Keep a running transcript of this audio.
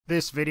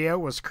This video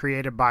was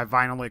created by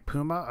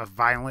VinylicPuma of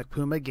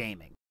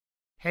VinylicPumaGaming.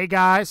 Hey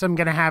guys, I'm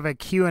going to have a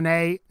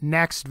Q&A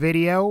next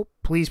video.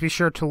 Please be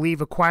sure to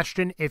leave a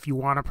question if you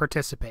want to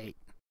participate.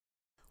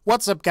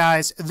 What's up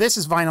guys, this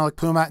is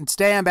VinylicPuma and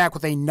today I'm back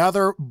with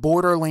another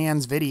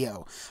Borderlands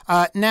video.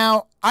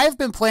 Now, I've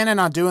been planning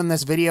on doing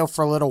this video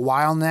for a little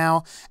while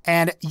now,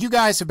 and you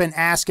guys have been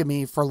asking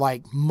me for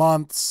like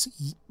months,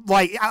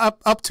 like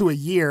up to a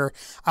year,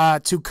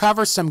 to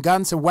cover some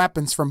guns and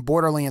weapons from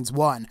Borderlands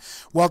 1.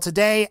 Well,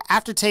 today,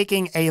 after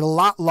taking a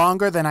lot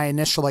longer than I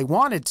initially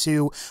wanted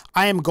to,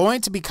 I am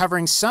going to be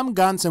covering some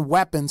guns and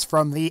weapons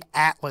from the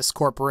Atlas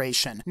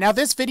Corporation. Now,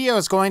 this video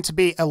is going to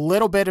be a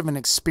little bit of an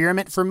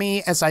experiment for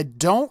me, as I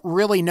don't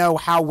really know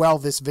how well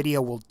this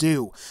video will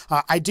do.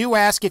 I do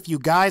ask if you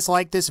guys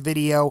like this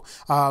video,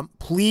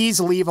 please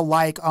leave a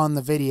like on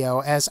the video,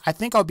 as I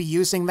think I'll be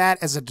using that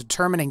as a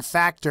determining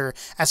factor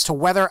as to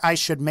whether I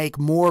should make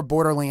more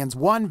Borderlands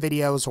 1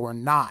 videos or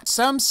not.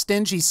 Some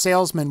stingy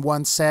salesman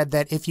once said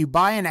that if you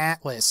buy an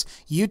Atlas,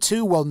 you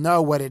too will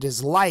know what it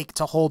is like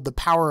to hold the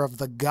power of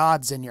the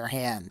gods in your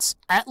hands.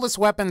 Atlas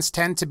weapons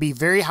tend to be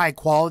very high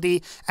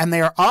quality, and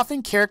they are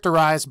often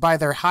characterized by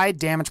their high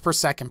damage per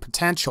second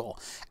potential.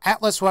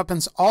 Atlas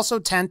weapons also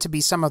tend to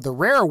be some of the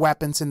rarer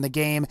weapons in the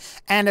game,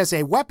 and as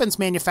a weapons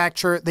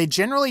manufacturer, they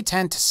generally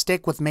tend to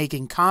stick with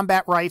making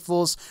combat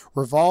rifles,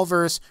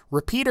 revolvers,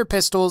 repeater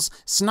pistols,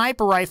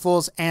 sniper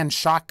rifles, and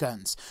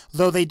shotguns,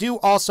 though they do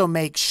also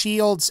make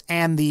shields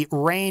and the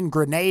rain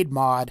grenade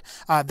mod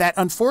that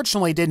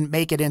unfortunately didn't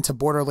make it into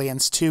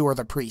Borderlands 2 or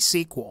the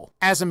pre-sequel.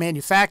 As a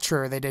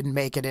manufacturer, they didn't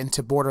make it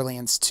into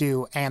Borderlands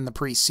 2 and the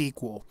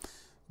pre-sequel.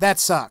 That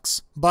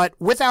sucks. But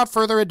without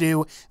further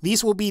ado,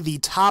 these will be the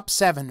top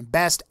 7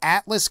 best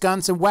Atlas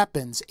guns and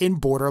weapons in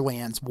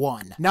Borderlands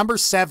 1. Number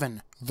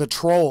 7, the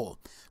Troll.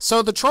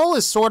 So the Troll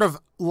is sort of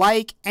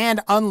like and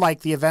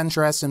unlike the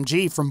Avenger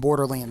SMG from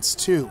Borderlands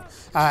 2.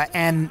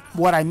 And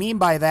what I mean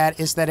by that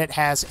is that it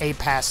has a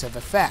passive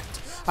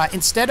effect.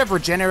 Instead of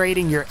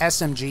regenerating your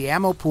SMG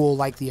ammo pool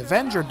like the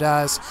Avenger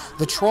does,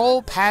 the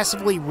Troll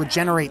passively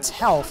regenerates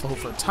health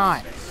over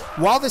time.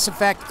 While this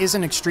effect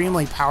isn't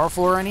extremely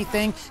powerful or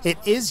anything, it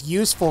is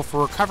useful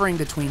for recovering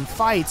between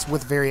fights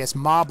with various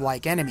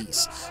mob-like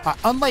enemies.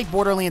 Unlike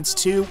Borderlands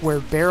 2,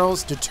 where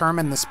barrels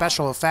determine the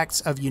special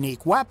effects of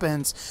unique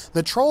weapons,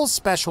 the Troll's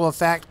special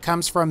effect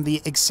comes from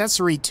the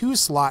accessory 2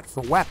 slot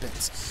for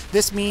weapons.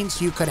 This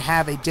means you could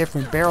have a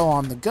different barrel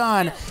on the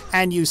gun,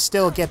 and you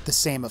still get the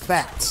same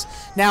effects.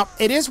 Now,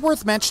 it is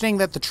worth mentioning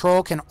that the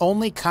Troll can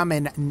only come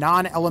in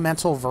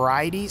non-elemental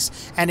varieties,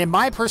 and in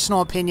my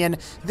personal opinion,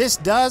 this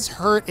does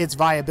hurt its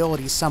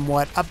viability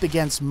somewhat up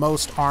against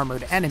most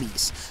armored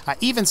enemies.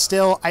 Even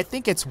still, I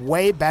think it's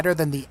way better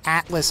than the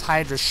Atlas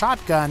Hydra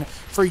shotgun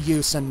for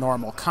use in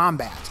normal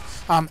combat.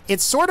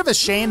 It's sort of a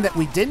shame that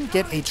we didn't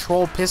get a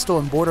Troll pistol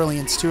in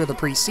Borderlands 2 or the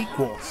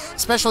pre-sequel,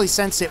 especially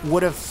since it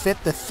would have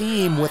fit the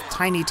theme with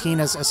Tiny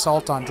Tina's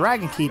Assault on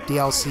Dragonkeep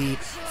DLC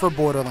for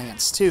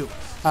Borderlands 2.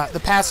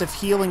 The passive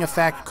healing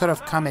effect could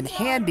have come in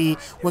handy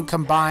when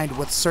combined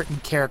with certain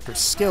character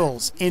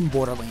skills in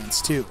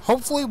Borderlands 2.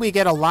 Hopefully we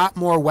get a lot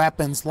more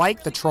weapons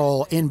like the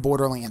Troll in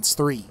Borderlands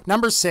 3.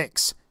 Number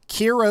 6,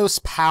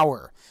 Kyros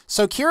Power.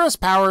 So Kyros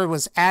Power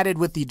was added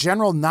with the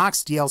General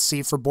Knox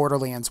DLC for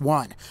Borderlands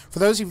 1. For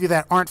those of you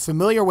that aren't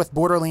familiar with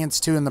Borderlands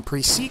 2 and the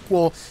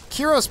pre-sequel,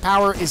 Kyros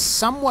Power is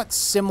somewhat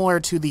similar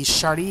to the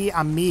Shari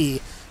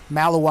Ami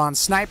Maliwan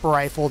sniper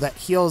rifle that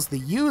heals the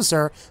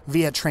user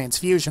via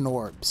transfusion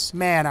orbs.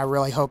 Man, I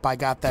really hope I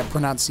got that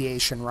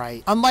pronunciation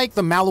right. Unlike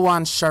the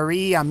Maliwan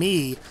Shari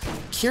Ami,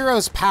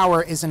 Kyros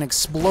Power is an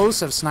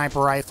explosive sniper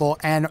rifle,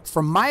 and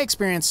from my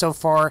experience so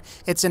far,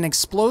 it's an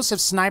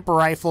explosive sniper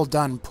rifle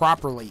done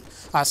properly.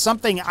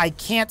 Something I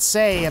can't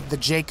say of the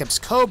Jacobs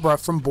Cobra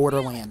from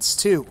Borderlands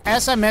 2.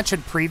 As I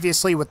mentioned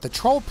previously with the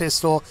Troll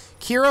pistol,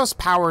 Kyros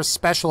Power's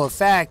special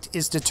effect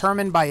is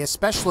determined by a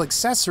special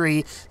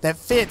accessory that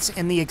fits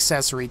in the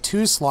accessory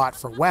 2 slot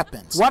for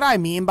weapons. What I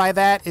mean by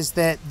that is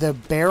that the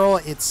barrel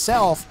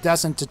itself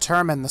doesn't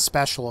determine the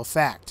special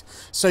effect.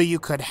 So you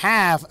could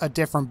have a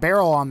different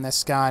barrel on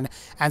this gun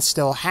and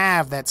still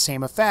have that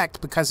same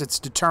effect because it's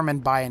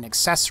determined by an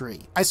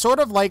accessory. I sort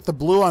of like the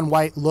blue on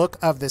white look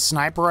of this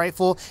sniper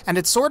rifle, and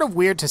it's sort of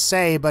weird to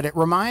say, but it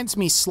reminds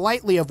me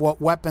slightly of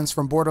what weapons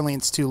from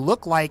Borderlands 2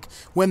 look like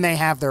when they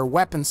have their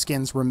weapon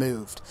skins removed.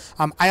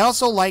 I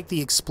also like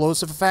the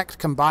explosive effect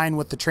combined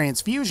with the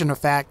transfusion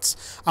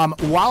effects.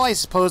 While I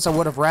suppose I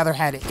would have rather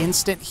had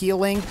instant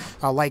healing,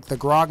 like the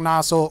Grog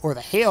Nozzle or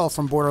the Hail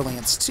from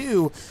Borderlands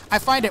 2, I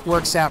find it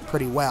works out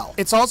pretty well.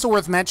 It's also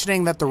worth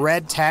mentioning that the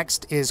red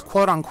text is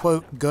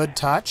quote-unquote good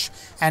touch,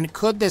 and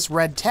could this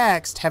red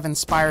text have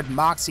inspired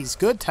Moxxi's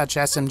Good Touch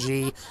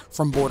SMG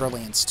from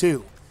Borderlands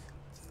 2?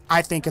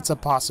 I think it's a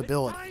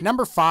possibility.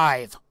 Number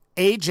 5,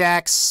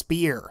 Ajax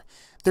Spear.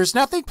 There's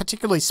nothing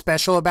particularly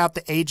special about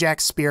the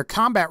Ajax Spear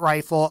combat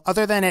rifle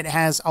other than it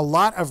has a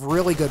lot of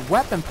really good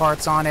weapon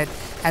parts on it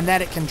and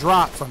that it can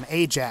drop from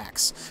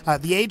Ajax.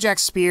 The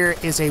Ajax Spear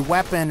is a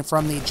weapon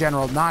from the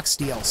General Knox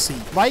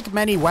DLC. Like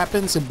many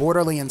weapons in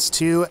Borderlands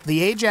 2,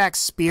 the Ajax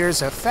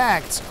Spear's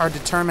effects are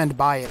determined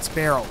by its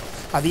barrel.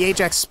 The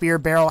Ajax Spear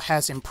barrel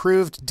has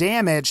improved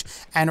damage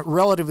and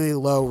relatively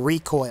low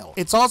recoil.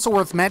 It's also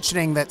worth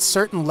mentioning that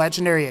certain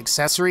legendary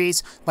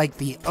accessories, like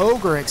the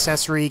Ogre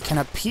accessory, can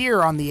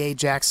appear on the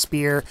Ajax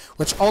Spear,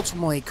 which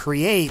ultimately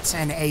creates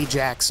an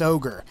Ajax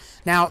Ogre.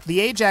 Now, the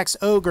Ajax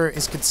Ogre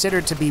is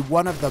considered to be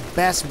one of the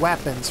best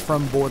weapons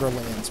from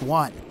Borderlands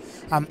 1.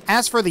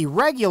 As for the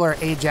regular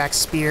Ajax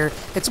Spear,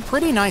 it's a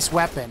pretty nice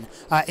weapon.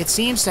 It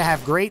seems to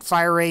have great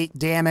fire rate,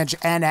 damage,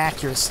 and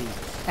accuracy.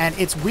 And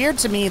it's weird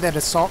to me that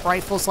assault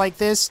rifles like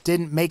this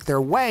didn't make their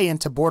way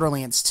into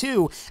Borderlands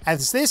 2,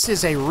 as this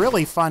is a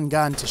really fun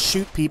gun to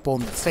shoot people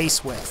in the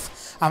face with.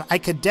 I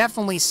could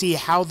definitely see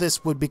how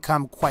this would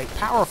become quite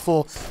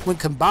powerful when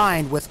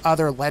combined with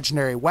other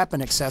legendary weapon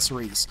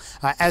accessories,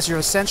 as you're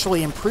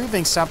essentially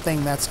improving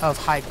something that's of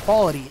high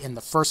quality in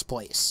the first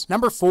place.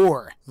 Number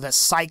 4, the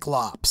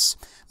Cyclops.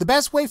 The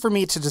best way for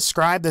me to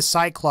describe the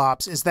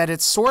Cyclops is that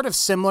it's sort of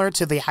similar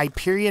to the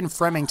Hyperion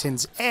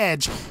Fremington's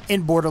Edge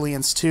in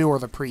Borderlands 2 or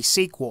the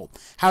pre-sequel.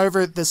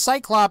 However, the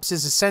Cyclops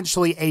is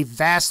essentially a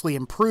vastly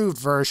improved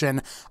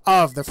version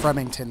of the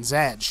Fremington's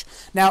Edge.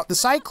 Now, the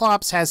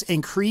Cyclops has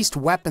increased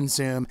weapon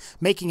zoom,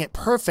 making it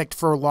perfect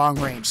for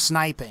long-range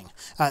sniping.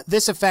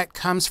 This effect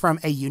comes from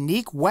a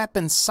unique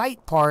weapon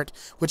sight part,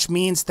 which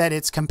means that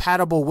it's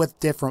compatible with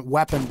different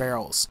weapon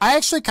barrels. I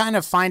actually kind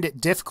of find it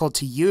difficult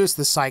to use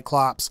the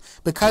Cyclops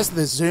because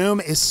the zoom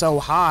is so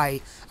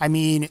high. I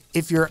mean,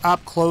 if you're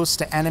up close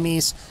to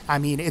enemies,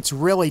 it's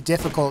really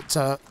difficult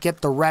to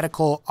get the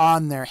reticle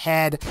on their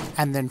head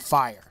and then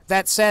fire.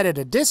 That said, at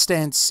a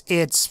distance,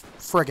 it's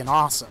friggin'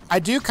 awesome. I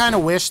do kind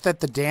of wish that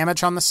the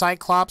damage on the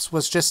Cyclops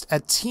was just a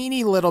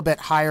teeny little bit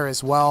higher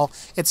as well.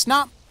 It's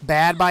not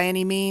bad by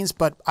any means,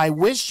 but I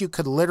wish you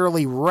could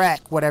literally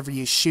wreck whatever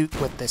you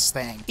shoot with this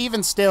thing.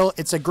 Even still,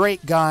 it's a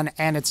great gun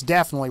and it's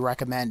definitely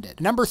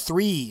recommended. Number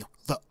 3,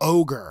 the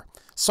Ogre.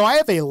 So I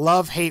have a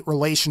love-hate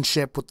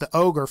relationship with the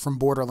Ogre from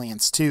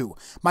Borderlands 2.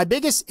 My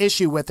biggest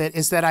issue with it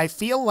is that I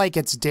feel like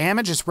its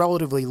damage is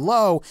relatively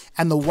low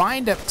and the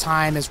wind-up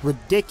time is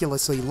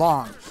ridiculously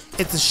long.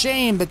 It's a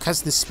shame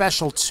because the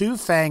special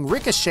two-fang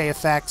ricochet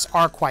effects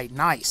are quite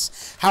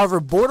nice.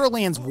 However,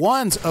 Borderlands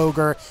 1's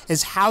Ogre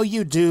is how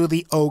you do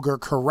the Ogre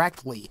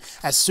correctly.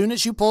 As soon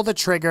as you pull the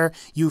trigger,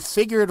 you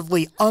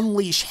figuratively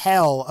unleash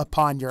hell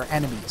upon your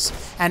enemies.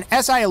 And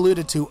as I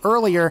alluded to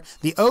earlier,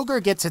 the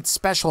Ogre gets its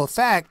special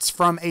effects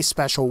from a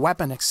special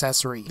weapon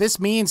accessory. This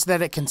means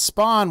that it can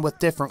spawn with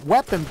different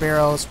weapon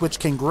barrels, which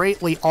can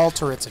greatly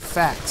alter its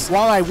effects.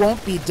 While I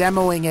won't be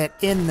demoing it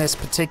in this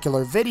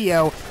particular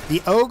video,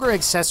 the Ogre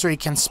accessory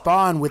can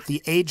spawn with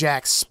the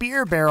Ajax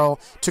Spear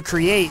barrel to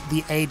create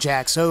the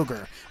Ajax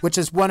Ogre, which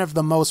is one of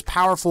the most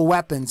powerful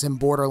weapons in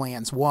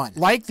Borderlands 1.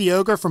 Like the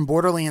Ogre from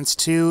Borderlands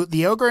 2,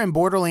 the Ogre in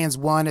Borderlands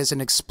 1 is an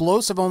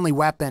explosive-only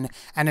weapon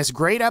and is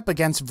great up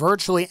against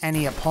virtually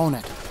any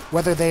opponent,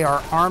 whether they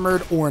are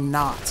armored or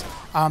not.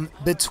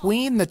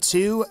 Between the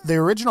two, the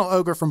original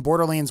Ogre from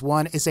Borderlands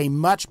 1 is a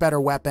much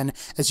better weapon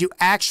as you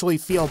actually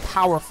feel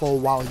powerful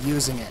while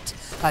using it.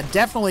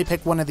 Definitely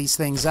pick one of these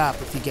things up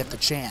if you get the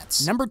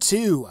chance. Number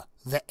 2,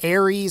 the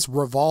Ares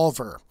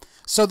Revolver.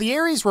 So the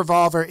Ares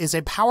Revolver is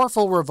a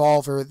powerful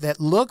revolver that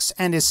looks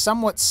and is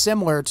somewhat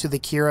similar to the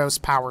Kyros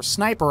Power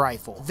Sniper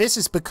Rifle. This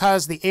is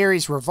because the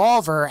Ares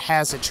Revolver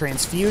has a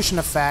transfusion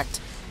effect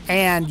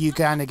and you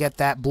kind of get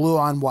that blue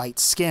on white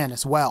skin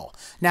as well.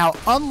 Now,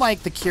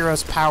 unlike the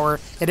Kyros Power,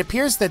 it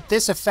appears that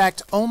this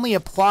effect only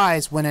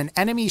applies when an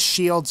enemy's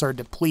shields are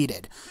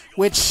depleted,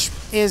 which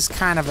is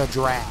kind of a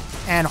drag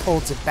and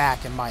holds it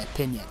back in my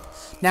opinion.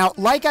 Now,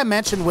 like I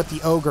mentioned with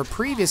the Ogre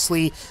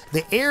previously,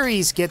 the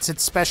Ares gets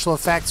its special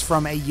effects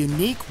from a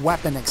unique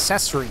weapon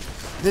accessory.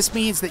 This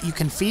means that you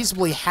can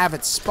feasibly have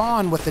it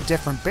spawn with a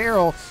different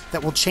barrel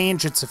that will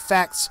change its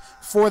effects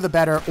for the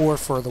better or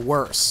for the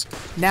worse.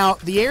 Now,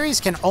 the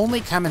Ares can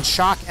only come in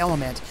shock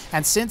element,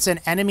 and since an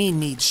enemy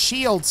needs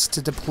shields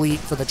to deplete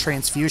for the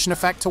transfusion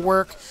effect to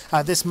work,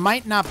 this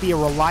might not be a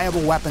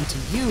reliable weapon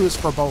to use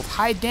for both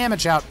high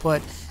damage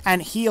output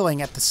and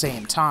healing at the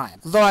same time.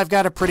 Though I've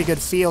got a pretty good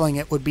feeling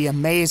it would be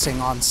amazing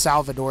on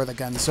Salvador the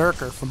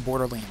Gunzerker from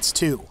Borderlands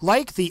 2.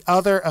 Like the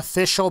other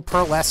official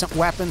pearlescent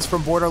weapons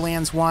from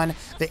Borderlands 1,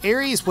 the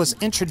Ares was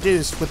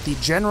introduced with the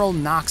General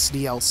Knox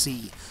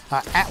DLC.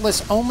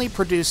 Atlas only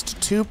produced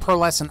 2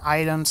 pearlescent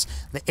items,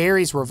 the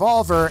Ares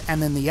Revolver,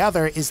 and then the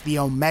other is the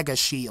Omega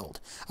Shield.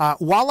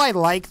 While I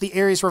like the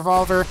Ares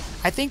Revolver,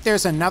 I think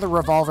there's another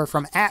revolver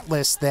from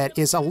Atlas that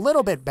is a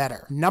little bit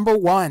better. Number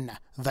 1,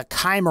 the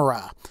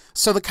Chimera.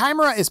 So the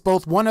Chimera is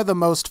both one of the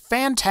most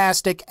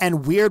fantastic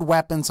and weird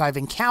weapons I've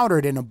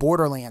encountered in a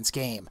Borderlands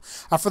game.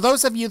 For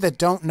those of you that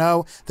don't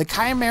know, the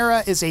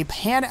Chimera is a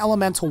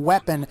pan-elemental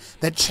weapon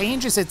that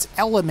changes its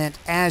element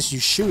as you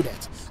shoot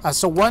it.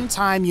 So one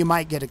time you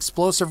might get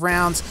explosive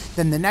rounds,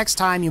 then the next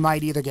time you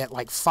might either get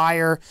like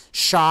fire,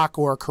 shock,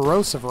 or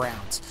corrosive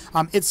rounds.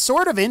 It's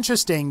sort of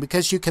interesting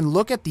because you can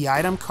look at the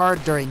item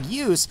card during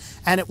use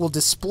and it will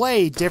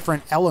display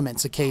different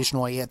elements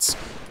occasionally. It's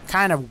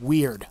kind of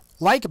weird.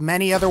 Like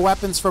many other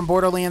weapons from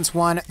Borderlands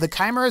 1, the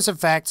Chimera's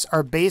effects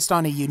are based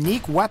on a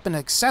unique weapon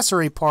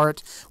accessory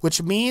part,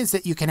 which means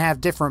that you can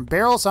have different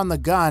barrels on the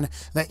gun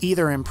that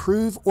either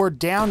improve or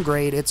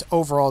downgrade its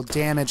overall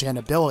damage and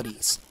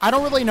abilities. I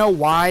don't really know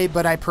why,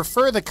 but I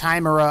prefer the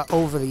Chimera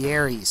over the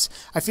Ares.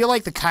 I feel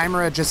like the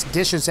Chimera just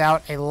dishes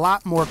out a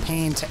lot more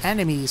pain to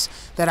enemies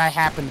that I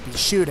happen to be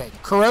shooting.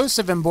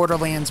 Corrosive in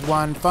Borderlands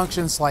 1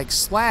 functions like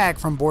slag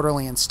from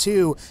Borderlands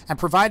 2, and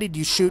provided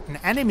you shoot an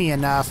enemy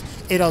enough,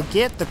 it'll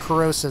get the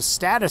corrosive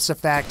status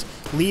effect,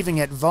 leaving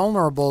it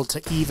vulnerable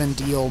to even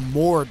deal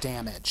more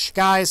damage.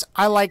 Guys,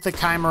 I like the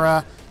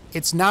Chimera.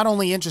 It's not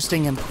only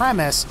interesting in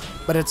premise,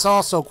 but it's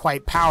also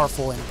quite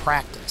powerful in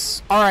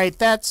practice. Alright,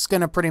 that's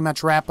gonna pretty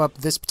much wrap up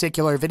this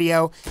particular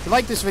video. If you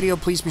like this video,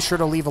 please be sure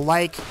to leave a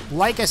like.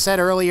 Like I said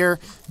earlier,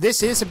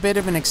 this is a bit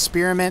of an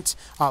experiment.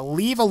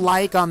 Leave a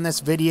like on this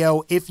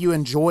video if you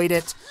enjoyed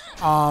it,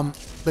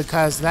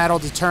 because that'll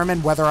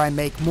determine whether I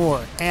make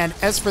more. And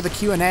as for the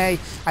Q&A,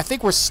 I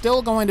think we're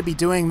still going to be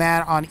doing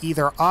that on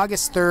either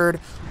August 3rd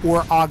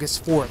or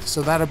August 4th.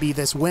 So that'll be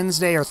this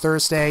Wednesday or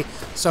Thursday.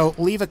 So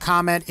leave a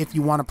comment if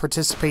you want to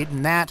participate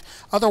in that.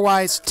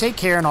 Otherwise, take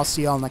care and I'll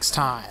see y'all next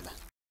time.